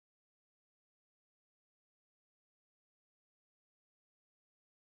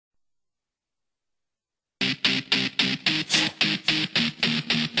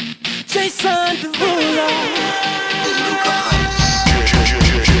Jason Derulo.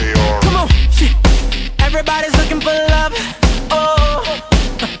 Come on, shit. Everybody's looking for love. Oh,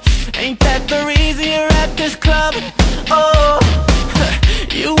 ain't that the reason you're at this club? Oh,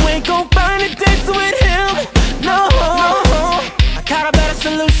 you ain't gon' find a date with him. No, I got a better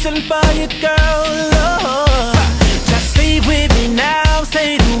solution for you, girl. Oh, just leave with me now.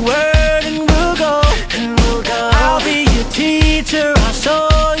 Say the word and we'll go. I'll be your teacher. I'll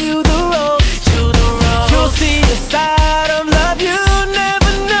show you the ropes. You'll see a side of love you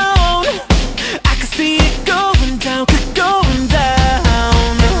never known. I can see it going down, going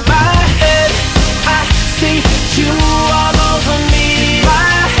down. In my head, I see you all over me.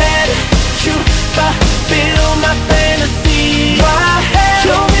 My head, you fulfill my fantasy. My head,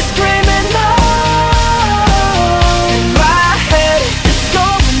 you'll be screaming no. In my head, it's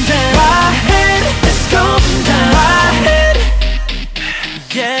going down. My head, it's going down. My head,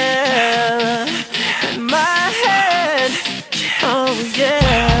 yeah. In my head, oh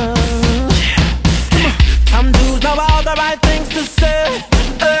yeah. Some dudes know all the right things to say.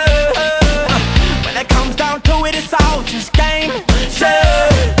 When it comes down to it, it's all just game.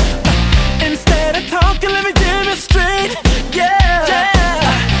 Instead of talking, let me demonstrate.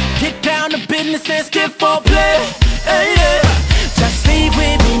 Yeah. Get down to business and skip for